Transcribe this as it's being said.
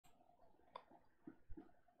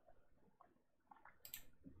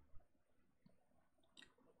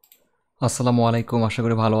আসসালামু আলাইকুম। আশা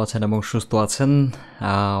করি ভালো আছেন এবং সুস্থ আছেন।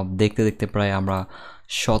 দেখতে দেখতে প্রায় আমরা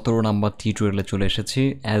 17 নাম্বার টিউটোরিয়ালে চলে এসেছি।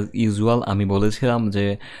 অ্যাজ ইউজুয়াল আমি বলেছিলাম যে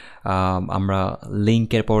আমরা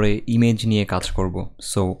লিঙ্কের পরে ইমেজ নিয়ে কাজ করব।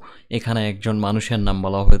 সো এখানে একজন মানুষের নাম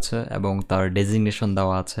বলা হয়েছে এবং তার ডেজিগনেশন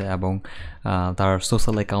দেওয়া আছে এবং তার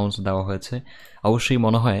সোশ্যাল অ্যাকাউন্টস দেওয়া হয়েছে। অবশ্যই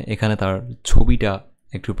মনে হয় এখানে তার ছবিটা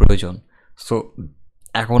একটু প্রয়োজন। সো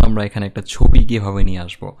এখন আমরা এখানে একটা ছবি কীভাবে নিয়ে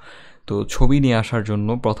আসব। তো ছবি নিয়ে আসার জন্য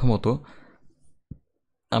প্রথমত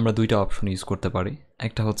আমরা দুইটা অপশন ইউজ করতে পারি।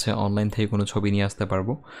 একটা হচ্ছে অনলাইন থেকে কোনো ছবি নিয়ে আসতে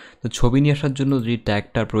পারবো। তো ছবি নিয়ে আসার জন্য যে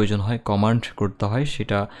ট্যাগটার প্রয়োজন হয়, কমান্ড করতে হয়,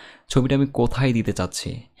 সেটা ছবিটা আমি কোথায় দিতে চাচ্ছি।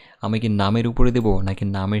 আমি কি নামের উপরে দেব নাকি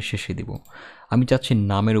নামের শেষে দিব? আমি চাচ্ছি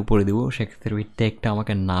নামের উপরে দেব, সেক্ষেত্রে ওই ট্যাগটা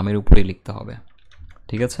আমাকে নামের উপরেই লিখতে হবে।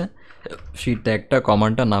 ঠিক আছে, সেই ট্যাগটা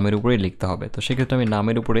কমান্ডটা নামের উপরেই লিখতে হবে। তো সেক্ষেত্রে আমি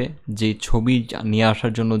নামের উপরে যে ছবি নিয়ে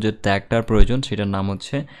আসার জন্য যে ট্যাগটার প্রয়োজন সেটার নাম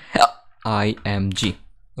হচ্ছে IMG।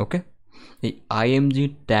 ওকে, এই IMG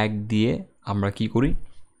ট্যাগ দিয়ে আমরা কি করি,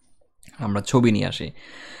 আমরা ছবি নিয়ে আসি।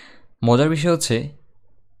 মজার বিষয় হচ্ছে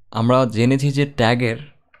আমরা জেনেছি যে ট্যাগের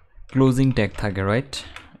ক্লোজিং ট্যাগ থাকে, রাইট?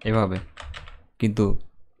 এভাবে। কিন্তু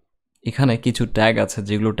এখানে কিছু ট্যাগ আছে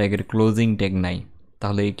যেগুলো ট্যাগের ক্লোজিং ট্যাগ নাই।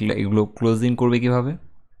 তাহলে এগুলো ক্লোজিং করবে কিভাবে?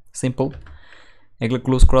 সিম্পল, এগুলো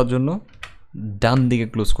ক্লোজ করার জন্য ডান দিকে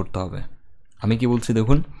ক্লোজ করতে হবে। আমি কি বলছি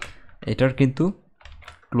দেখুন, এটার কিন্তু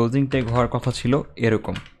ক্লোজিং ট্যাগ হওয়ার কথা ছিল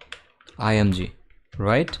এরকম IMG,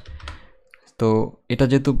 রাইট? তো এটা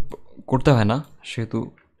যেহেতু করতে হয় না সেহেতু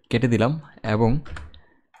কেটে দিলাম এবং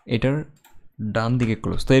এটার ডান দিকে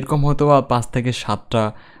ক্লোজ। তো এরকম হয়তো বা 5 থেকে 7টা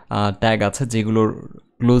ট্যাগ আছে যেগুলোর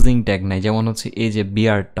ক্লোজিং ট্যাগ নাই। যেমন হচ্ছে এই যে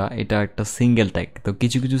বিয়ারটা, এটা একটা সিঙ্গেল ট্যাগ। তো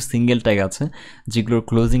কিছু কিছু সিঙ্গেল ট্যাগ আছে যেগুলোর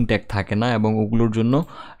ক্লোজিং ট্যাগ থাকে না এবং ওগুলোর জন্য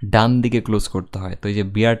ডান দিকে ক্লোজ করতে হয়। তো এই যে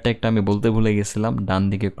বিয়ার ট্যাগটা আমি বলতে ভুলে গেছিলাম, ডান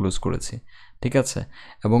দিকে ক্লোজ করেছি। ঠিক আছে,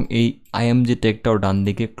 এবং এই IMG ট্যাগটাও ডান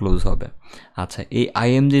দিকে ক্লোজ হবে। আচ্ছা, এই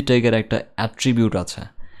IMG ট্যাগের একটা অ্যাট্রিবিউট আছে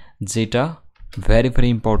যেটা ভেরি ভেরি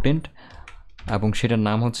ইম্পর্টেন্ট এবং সেটার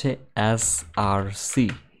নাম হচ্ছে SRC।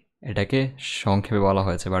 এটাকে সংক্ষেপে বলা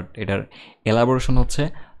হয়েছে, বাট এটার এলাবোরেশন হচ্ছে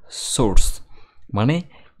সোর্স, মানে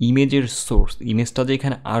ইমেজের সোর্স। ইমেজটা যে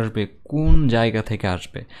এখানে আসবে কোন জায়গা থেকে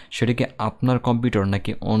আসবে, সেটাকে আপনার কম্পিউটার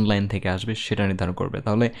নাকি অনলাইন থেকে আসবে সেটা নির্ধারণ করবে।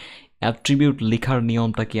 তাহলে অ্যাট্রিবিউট লেখার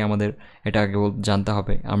নিয়মটা কি আমাদের এটা আগে জানতে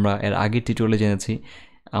হবে। আমরা এর আগে টিউটোরিয়ালে জেনেছি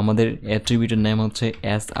আমাদের অ্যাট্রিবিউটের নেম হচ্ছে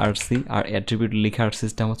SRC, আর অ্যাট্রিবিউট লেখার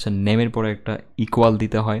সিস্টেম হচ্ছে নেমের পরে একটা ইকুয়াল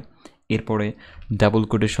দিতে হয়, এরপরে ডাবল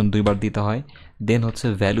কোটেশন 2বার দিতে হয়, দেন হচ্ছে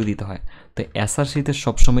ভ্যালু দিতে হয়। তো SRCতে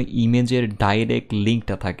সবসময় ইমেজের ডাইরেক্ট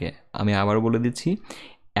লিঙ্কটা থাকে। আমি আবার বলে দিচ্ছি,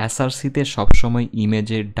 SRCতে সবসময়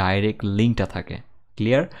ইমেজের ডাইরেক্ট লিঙ্কটা থাকে।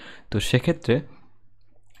 ক্লিয়ার? তো সেক্ষেত্রে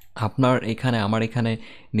আপনার এখানে, আমার এখানে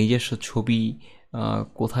নিজস্ব ছবি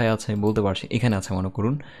কোথায় আছে বলতে পারছি, এখানে আছে মনে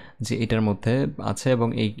করুন যে এটার মধ্যে আছে এবং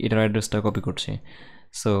এটার অ্যাড্রেসটা কপি করছি।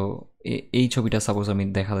 সো এই ছবিটা সাপোজ আমি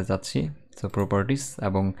দেখাতে চাচ্ছি। সো প্রপার্টিস,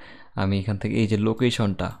 এবং আমি এখান থেকে এই যে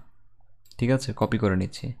লোকেশনটা, ঠিক আছে, কপি করে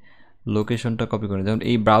নিচ্ছি। লোকেশনটা কপি করে, যেমন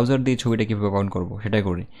এই ব্রাউজার দিয়ে ছবিটা কীভাবে ওপেন করবো সেটাই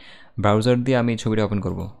করি। ব্রাউজার দিয়ে আমি ছবিটা ওপেন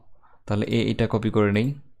করব, তাহলে এটা কপি করে নেই।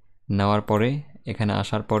 নেওয়ার পরে এখানে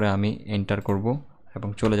আসার পরে আমি এন্টার করব এবং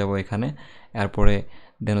চলে যাব এখানে। এরপরে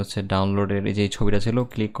দেন হচ্ছে ডাউনলোডের এই যে ছবিটা ছিল,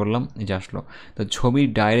 ক্লিক করলাম, এই যে আসলো। তো ছবির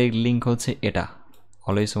ডাইরেক্ট লিঙ্ক হচ্ছে এটা।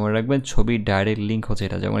 অলওয়েজ মনে রাখবেন, ছবির ডাইরেক্ট লিঙ্ক হচ্ছে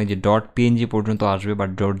এটা। যেমন এই যে .png পর্যন্ত আসবে বা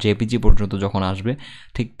 .jpg পর্যন্ত যখন আসবে,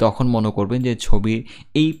 ঠিক তখন মনে করবেন যে ছবি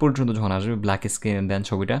এই পর্যন্ত যখন আসবে ব্ল্যাক স্ক্রিন দেন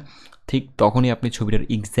ছবিটা, ঠিক তখনই আপনি ছবিটার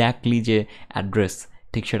এক্স্যাক্টলি যে অ্যাড্রেস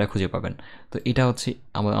ঠিক সেটা খুঁজে পাবেন। তো এটা হচ্ছে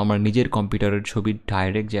আমার নিজের কম্পিউটারের ছবির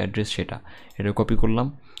ডাইরেক্ট যে অ্যাড্রেস সেটা কপি করলাম।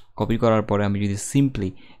 কপি করার পরে আমি যদি সিম্পলি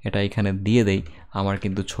এটা এখানে দিয়ে দেই, আমার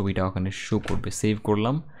কিন্তু ছবিটা ওখানে শো করবে। সেভ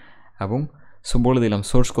করলাম এবং বলে দিলাম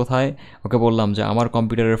সোর্স কোথায়। ওকে বললাম যে আমার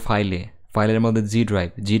কম্পিউটারের ফাইলের মধ্যে জি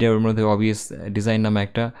ড্রাইভের মধ্যে অবভিয়াস ডিজাইন নামে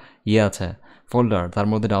একটা আছে ফোল্ডার, তার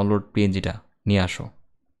মধ্যে ডাউনলোড PNGটা নিয়ে আসো।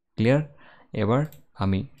 ক্লিয়ার? এবার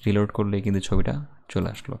আমি রিলোড করলেই কিন্তু ছবিটা চলে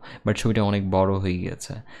আসলো, বাট ছবিটা অনেক বড় হয়ে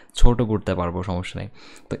গিয়েছে। ছোট করতে পারবো, সমস্যা নেই।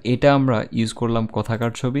 তো এটা আমরা ইউজ করলাম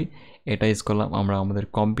কোথাকার ছবি, এটা ইউজ করলাম আমরা আমাদের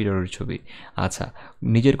কম্পিউটারের ছবি। আচ্ছা,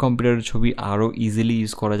 নিজের কম্পিউটারের ছবি আরও ইজিলি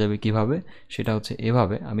ইউজ করা যাবে কিভাবে, সেটা হচ্ছে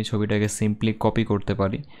এভাবে। আমি ছবিটাকে সিম্পলি কপি করতে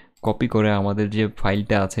পারি। কপি করে আমাদের যে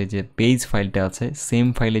ফাইলটা আছে, যে পেজ ফাইলটা আছে, সেম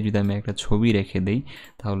ফাইলে যদি আমি একটা ছবি রেখে দিই,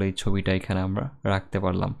 তাহলে এই ছবিটা এখানে আমরা রাখতে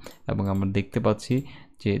পারলাম এবং আমরা দেখতে পাচ্ছি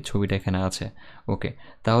যে ছবিটা এখানে আছে। ওকে,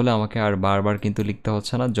 তাহলে আমাকে আর বারবার কিন্তু লিখতে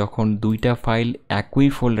হচ্ছে না। যখন দুইটা ফাইল একই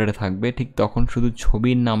ফোল্ডারে থাকবে, ঠিক তখন শুধু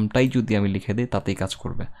ছবির নামটাই যদি আমি লিখে দিই তাতেই কাজ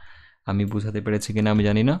করবে। আমি বুঝাতে পেরেছি কিনা আমি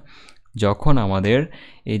জানি না। যখন আমাদের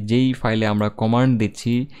এই যেই ফাইলে আমরা কমান্ড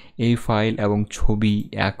দিচ্ছি এই ফাইল এবং ছবি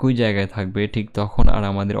একই জায়গায় থাকবে, ঠিক তখন আর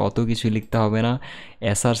আমাদের অত কিছু লিখতে হবে না।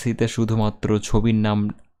 এসআরসিতে শুধুমাত্র ছবির নাম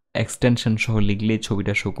এক্সটেনশন সহ লিখলেই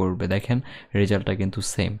ছবিটা শো করবে। দেখেন রেজাল্টটা কিন্তু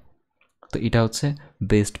সেম। তো এটা হচ্ছে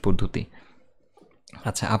বেস্ট পদ্ধতি।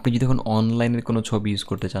 আচ্ছা, আপনি যদি এখন অনলাইনের কোনো ছবি ইউজ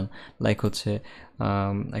করতে চান, লাইক হচ্ছে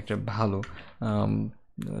একটা ভালো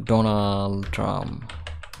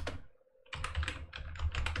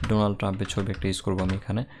ডোনাল্ড ট্রাম্পের ছবি একটা ইউজ করবো আমি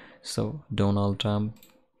এখানে। সো ডোনাল্ড ট্রাম্প,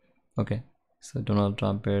 ওকে, সো ডোনাল্ড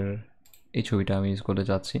ট্রাম্পের এই ছবিটা আমি ইউজ করতে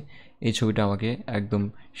চাচ্ছি। এই ছবিটা আমাকে একদম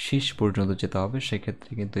শেষ পর্যন্ত যেতে হবে,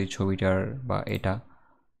 সেক্ষেত্রে কিন্তু এই ছবিটার বা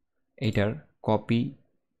এইটার কপি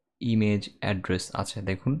ইমেজ অ্যাড্রেস আছে,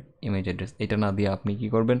 দেখুন ইমেজ অ্যাড্রেস, এটা না দিয়ে আপনি কি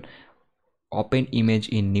করবেন, open image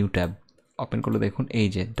in new tab open করলে দেখুন এই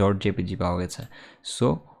যে .jpg পাওয়া গেছে। সো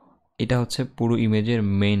এটা হচ্ছে পুরো ইমেজের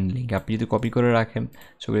মেইন লিঙ্ক। আপনি যদি কপি করে রাখেন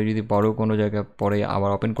ছবিটা, যদি বড় কোনো জায়গায় পরে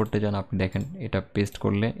আবার ওপেন করতে চান, আপনি দেখেন এটা পেস্ট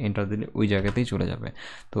করলে এন্টার দিলে ওই জায়গাতেই চলে যাবে।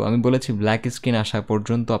 তো আমি বলেছি ব্ল্যাক স্ক্রিন আসা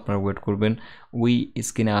পর্যন্ত আপনারা ওয়েট করবেন, ওই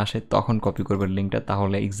স্ক্রিনে আসে তখন কপি করবেন লিঙ্কটা,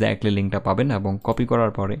 তাহলে এক্স্যাক্টলি লিঙ্কটা পাবেন। এবং কপি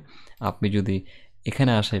করার পরে আপনি যদি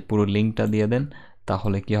এখানে আসে পুরো লিঙ্কটা দিয়ে দেন,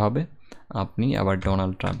 তাহলে কি হবে, আপনি আবার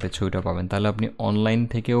ডোনাল্ড ট্রাম্পের ছবিটা পাবেন। তাহলে আপনি অনলাইন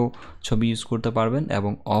থেকেও ছবি ইউজ করতে পারবেন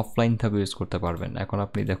এবং অফলাইন থেকেও ইউজ করতে পারবেন। এখন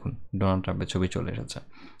আপনি দেখুন ডোনাল্ড ট্রাম্পের ছবি চলে এসেছে,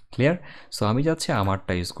 ক্লিয়ার। সো আমি যাচ্ছি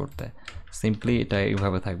আমারটা ইউজ করতে, সিম্পলি এটা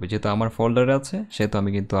এইভাবে থাকবে। যেহেতু আমার ফোল্ডারে আছে সেহেতু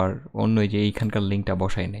আমি কিন্তু আর অন্য যে এইখানকার লিঙ্কটা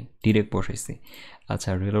বসাই নাই, ডিরেক্ট বসাইছি। আচ্ছা,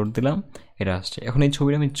 রিলোড দিলাম, এটা আসছে। এখন এই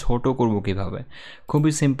ছবিটা আমি ছোট করব কিভাবে?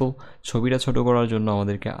 খুবই সিম্পল। ছবিটা ছোট করার জন্য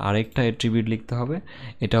আমাদেরকে আরেকটা অ্যাট্রিবিউট লিখতে হবে।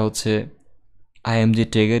 এটা হচ্ছে আইএমজি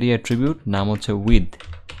ট্যাগেরই অ্যাট্রিবিউট, নাম হচ্ছে উইথ।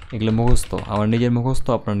 এগুলো মুখস্থ, আমার নিজের মুখস্থ,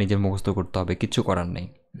 আপনার নিজের মুখস্থ করতে হবে, কিচ্ছু করার নেই।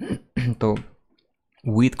 তো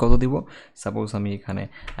উইথ কত দিব? সাপোজ আমি এখানে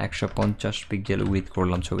 150 পিক্সেল উইথ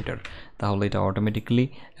করলাম ছবিটার, তাহলে এটা অটোমেটিক্যালি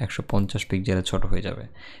 150 পিক্সেলে ছোট হয়ে যাবে।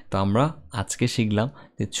 তো আমরা আজকে শিখলাম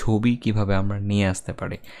যে ছবি কিভাবে আমরা নিয়ে আসতে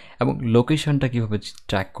পারি এবং লোকেশনটা কিভাবে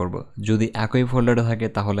ট্র্যাক করব। যদি একই ফোল্ডারে থাকে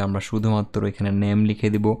তাহলে আমরা শুধুমাত্র এখানে নেম লিখে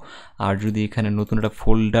দিব, আর যদি এখানে নতুন একটা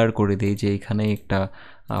ফোল্ডার করে দিই, যে এখানে একটা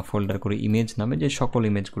ফোল্ডার করে ইমেজ নামে, যে সকল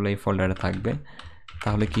ইমেজগুলো এই ফোল্ডারে থাকবে,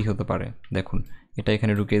 তাহলে কি হতে পারে দেখুন, এটা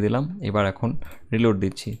এখানে ঢুকিয়ে দিলাম। এবার এখন রিলোড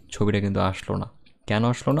দিচ্ছি, ছবিটা কিন্তু আসলো না। কেন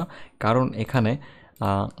আসলো না? কারণ এখানে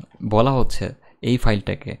বলা হচ্ছে এই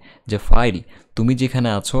ফাইলটাকে, যে ফাইল তুমি যেখানে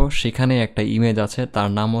আছো সেখানে একটা ইমেজ আছে, তার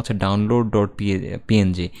নাম হচ্ছে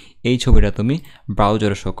download.png, এই ছবিটা তুমি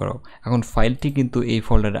ব্রাউজারে শো করো। এখন ফাইলটি কিন্তু এই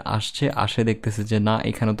ফোল্ডারে আসে দেখতেছে যে না,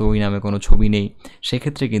 এখানে তো ওই নামে কোনো ছবি নেই,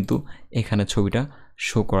 সেক্ষেত্রে কিন্তু এখানে ছবিটা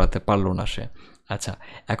শো করাতে পারলো না সে। আচ্ছা,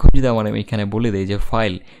 এখন যদি আমার এখানে বলে দেই যে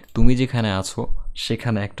ফাইল তুমি যেখানে আছো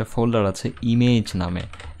সেখানে একটা ফোল্ডার আছে ইমেজ নামে,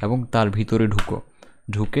 এবং তার ভিতরে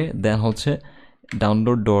ঢুকে দেন হচ্ছে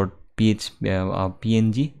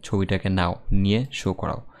download.png ছবিটাকে নাও, নিয়ে শো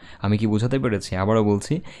করাও। আমি কি বোঝাতে পেরেছি? আবারও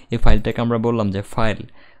বলছি, এই ফাইলটাকে আমরা বললাম যে ফাইল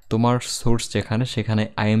তোমার সোর্স যেখানে, সেখানে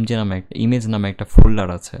আইএমজি নামে একটা ইমেজ নামে একটা ফোল্ডার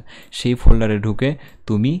আছে, সেই ফোল্ডারে ঢুকে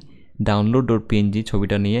তুমি download.png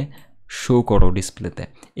ছবিটা নিয়ে শো করো ডিসপ্লেতে।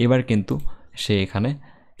 এবার কিন্তু সে এখানে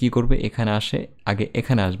কি করবে, এখানে আগে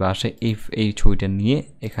এখানে আসবে, এই ছবিটা নিয়ে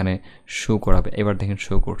এখানে শো করাবে। এবার দেখেন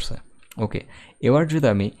শো করছে, ওকে। এবার যদি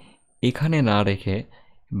আমি এখানে না রেখে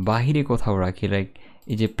বাহিরে কোথাও রাখি, লাইক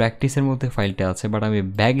এই যে প্র্যাকটিসের মধ্যে ফাইলটা আছে, বাট আমি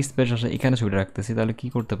ব্যাক স্পেস এখানে ছবিটা রাখতেছি, তাহলে কি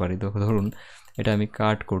করতে পারি? ধরুন এটা আমি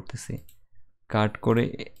কাট করতেছি, কাট করে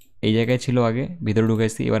এই জায়গায় ছিল আগে, ভিতরে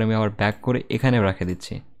ঢুকাইছি, এবার আমি আবার ব্যাক করে এখানেও রেখে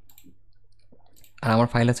দিচ্ছি। আর আমার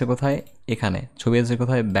ফাইল আছে কোথায়? এখানে। ছবি আছে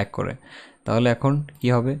কোথায়? ব্যাক করে। তাহলে এখন কি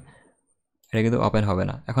হবে? এটা কিন্তু ওপেন হবে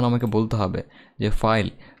না। এখন আমাকে বলতে হবে যে ফাইল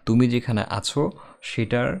তুমি যেখানে আছো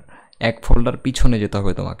সেটার এক ফোল্ডার পিছনে যেতে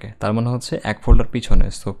হবে তোমাকে। তার মানে হচ্ছে এক ফোল্ডার পিছনে।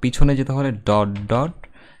 সো পিছনে যেতে হলে ডট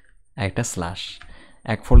একটা স্ল্যাশ,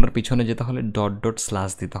 এক ফোল্ডার পিছনে যেতে হলে ডট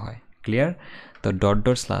স্ল্যাশ দিতে হয়, ক্লিয়ার? তো ডট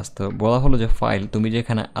স্ল্যাশ, তো বলা হলো যে ফাইল তুমি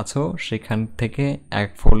যেখানে আছো সেখান থেকে এক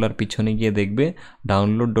ফোল্ডার পিছনে গিয়ে দেখবে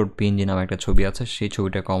download.png নামে একটা ছবি আছে, সেই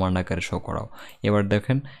ছবিটা কমান্ড আকারে শো করাও। এবার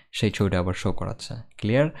দেখেন সেই ছবিটা আবার শো করাচ্ছে,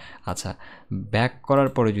 ক্লিয়ার? আচ্ছা, ব্যাক করার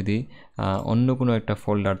পরে যদি অন্য কোনো একটা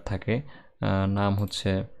ফোল্ডার থাকে, নাম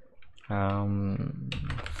হচ্ছে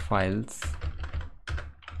ফাইলস,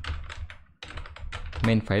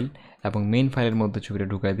 মেন ফাইল, এবং মেন ফাইলের মধ্যে ছবিটা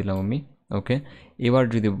ঢুকাই দিলাম আমি, ওকে। এবার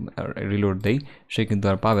যদি রিলোড দেই, সে কিন্তু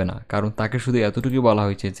আর পাবে না, কারণ তাকে শুধু এতটুকুই বলা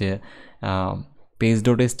হয়েছে যে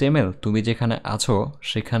page.html তুমি যেখানে আছো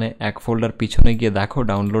সেখানে এক ফোল্ডার পিছনে গিয়ে দেখো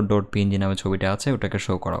download.png নামে ছবিটা আছে, ওটাকে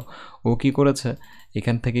শো করাও। ও কি করেছে,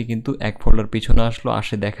 এখান থেকে কিন্তু এক ফোল্ডার পিছনে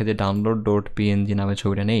আসে, দেখে যে download.png নামে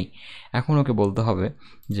ছবিটা নেই। এখন ওকে বলতে হবে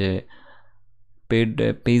যে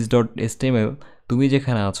page.html তুমি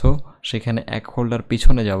যেখানে আছো সেখানে এক ফোল্ডার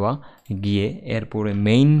পিছনে যাওয়া, গিয়ে এরপরে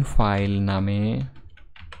মেইন ফাইল নামে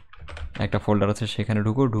একটা ফোল্ডার আছে সেখানে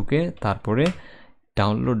ঢুকে তারপরে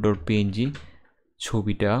download.png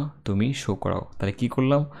ছবিটা তুমি শো করাও। তাহলে কি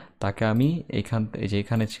করলাম, তাকে আমি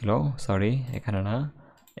এখানে ছিল, সরি এখানে না,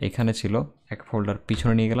 এখানে ছিল, এক ফোল্ডার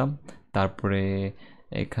পিছনে নিয়ে গেলাম, তারপরে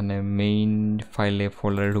এখানে মেইন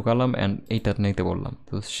ফোল্ডারে ঢুকালাম অ্যান্ড এইটা নিতে বললাম।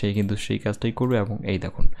 তো সে কিন্তু সেই কাজটাই করবে। এবং এই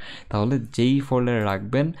দেখুন, তাহলে যেই ফোল্ডারে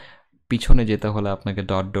রাখবেন পিছনে যেতে হলে আপনাকে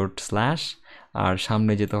 // আর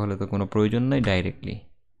সামনে যেতে হলে তো কোনো প্রয়োজন নাই, ডাইরেক্টলি।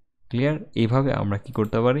 ক্লিয়ার? এইভাবে আমরা কি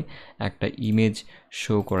করতে পারি, একটা ইমেজ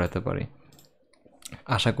শো করাতে পারি।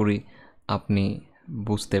 আশা করি আপনি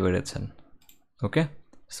বুঝতে পেরেছেন। ওকে,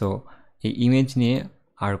 সো এই ইমেজ নিয়ে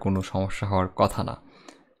আর কোনো সমস্যা হওয়ার কথা না।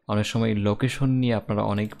 অনেক সময় লোকেশন নিয়ে আপনারা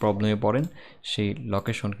অনেক প্রবলেমে পড়েন, সেই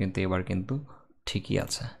লোকেশন কিন্তু এবার কিন্তু ঠিকই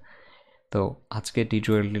আছে। তো আজকে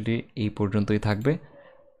টিউটোরিয়ালটি এই পর্যন্তই থাকবে।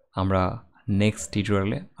 আমরা নেক্সট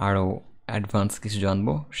টিউটোরিয়ালে আরও অ্যাডভান্স কিছু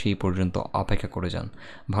জানবো, সেই পর্যন্ত অপেক্ষা করে যান।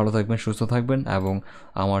 ভালো থাকবেন, সুস্থ থাকবেন এবং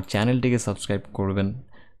আমার চ্যানেলটিকে সাবস্ক্রাইব করবেন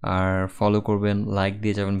আর ফলো করবেন, লাইক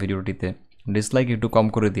দিয়ে যাবেন ভিডিওটিতে। ডিসলাইক একটু কম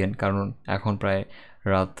করে দিন, কারণ এখন প্রায়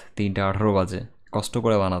রাত 3:18 বাজে, কষ্ট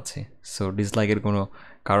করে বানাচ্ছি, সো ডিসলাইকের কোনো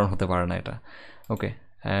কারণ হতে পারে না এটা। ওকে,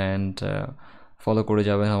 অ্যান্ড ফলো করে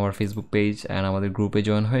যাবেন আমার ফেসবুক পেজ অ্যান্ড আমাদের গ্রুপে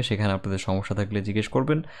জয়েন হয়ে সেখানে আপনাদের সমস্যা থাকলে জিজ্ঞেস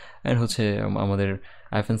করবেন। অ্যান্ড হচ্ছে আমাদের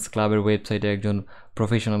অ্যাফেন্স ক্লাবের ওয়েবসাইটে একজন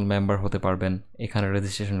প্রফেশনাল মেম্বার হতে পারবেন এখানে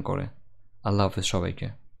রেজিস্ট্রেশন করে। আল্লাহ হাফেজ সবাইকে।